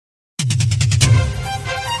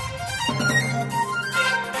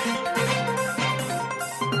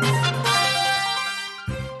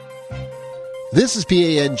This is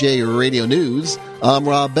PANJ Radio News. I'm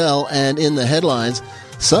Rob Bell, and in the headlines,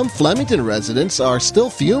 some Flemington residents are still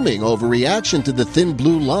fuming over reaction to the thin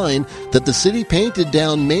blue line that the city painted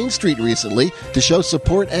down Main Street recently to show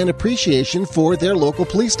support and appreciation for their local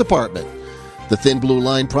police department. The thin blue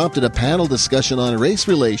line prompted a panel discussion on race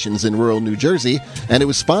relations in rural New Jersey, and it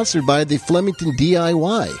was sponsored by the Flemington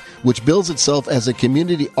DIY, which bills itself as a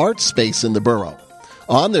community art space in the borough.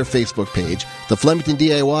 On their Facebook page, the Flemington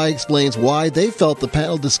DIY explains why they felt the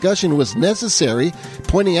panel discussion was necessary,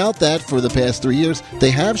 pointing out that for the past 3 years,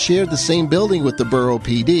 they have shared the same building with the borough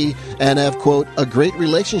PD and have, quote, a great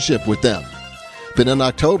relationship with them. But in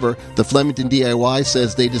October, the Flemington DIY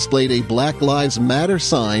says they displayed a Black Lives Matter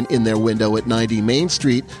sign in their window at 90 Main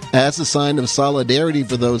Street as a sign of solidarity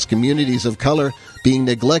for those communities of color being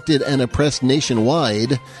neglected and oppressed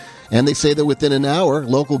nationwide. And they say that within an hour,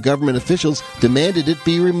 local government officials demanded it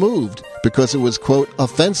be removed because it was, quote,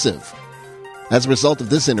 offensive. As a result of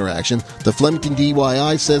this interaction, the Flemington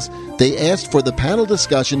DIY says they asked for the panel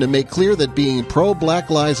discussion to make clear that being pro-Black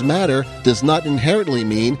Lives Matter does not inherently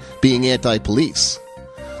mean being anti-police.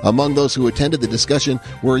 Among those who attended the discussion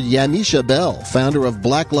were Yanisha Bell, founder of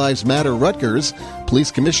Black Lives Matter Rutgers,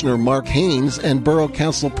 Police Commissioner Mark Haynes, and Borough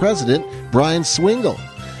Council President Brian Swingle.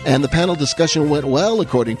 And the panel discussion went well,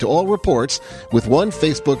 according to all reports, with one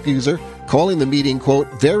Facebook user calling the meeting, quote,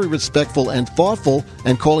 very respectful and thoughtful,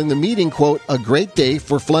 and calling the meeting, quote, a great day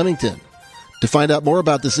for Flemington. To find out more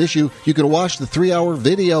about this issue, you can watch the 3-hour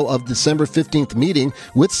video of December 15th meeting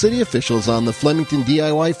with city officials on the Flemington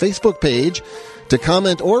DIY Facebook page. To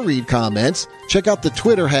comment or read comments, check out the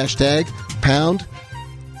Twitter hashtag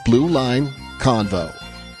 #BlueLineConvo.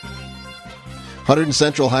 Hunterdon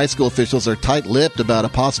Central High School officials are tight-lipped about a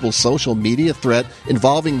possible social media threat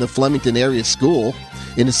involving the Flemington area school.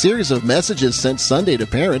 In a series of messages sent Sunday to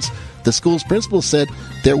parents, the school's principal said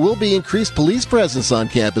there will be increased police presence on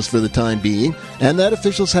campus for the time being, and that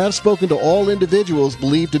officials have spoken to all individuals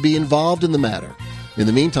believed to be involved in the matter. In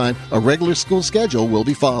the meantime, a regular school schedule will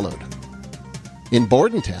be followed. In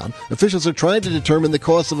Bordentown, officials are trying to determine the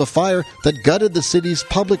cause of a fire that gutted the city's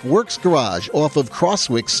public works garage off of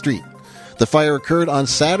Crosswick Street. The fire occurred on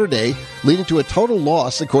Saturday, leading to a total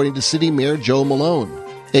loss, according to City Mayor Joe Malone.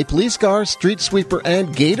 A police car, street sweeper,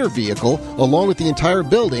 and gator vehicle, along with the entire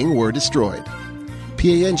building, were destroyed.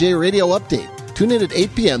 PANJ Radio Update. Tune in at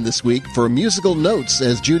 8 p.m. this week for Musical Notes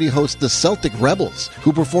as Judy hosts the Celtic Rebels,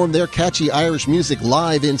 who perform their catchy Irish music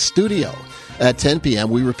live in studio. At 10 p.m.,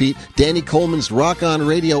 we repeat Danny Coleman's Rock On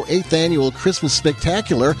Radio 8th Annual Christmas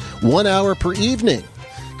Spectacular, 1 hour per evening.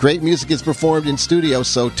 Great music is performed in studio,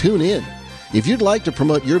 so tune in. If you'd like to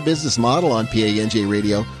promote your business model on PANJ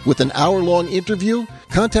Radio with an hour-long interview,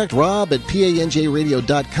 contact Rob at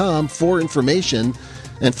PANJradio.com for information.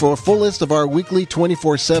 And for a full list of our weekly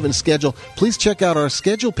 24/7 schedule, please check out our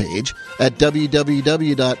schedule page at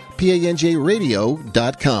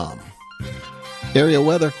www.panjradio.com. Area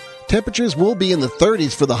weather. Temperatures will be in the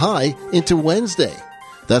 30s for the high into Wednesday.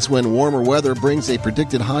 That's when warmer weather brings a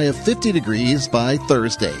predicted high of 50 degrees by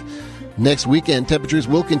Thursday. Next weekend, temperatures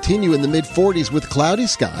will continue in the mid-40s with cloudy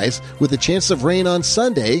skies, with a chance of rain on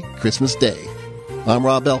Sunday, Christmas Day. I'm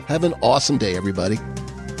Rob Bell. Have an awesome day, everybody.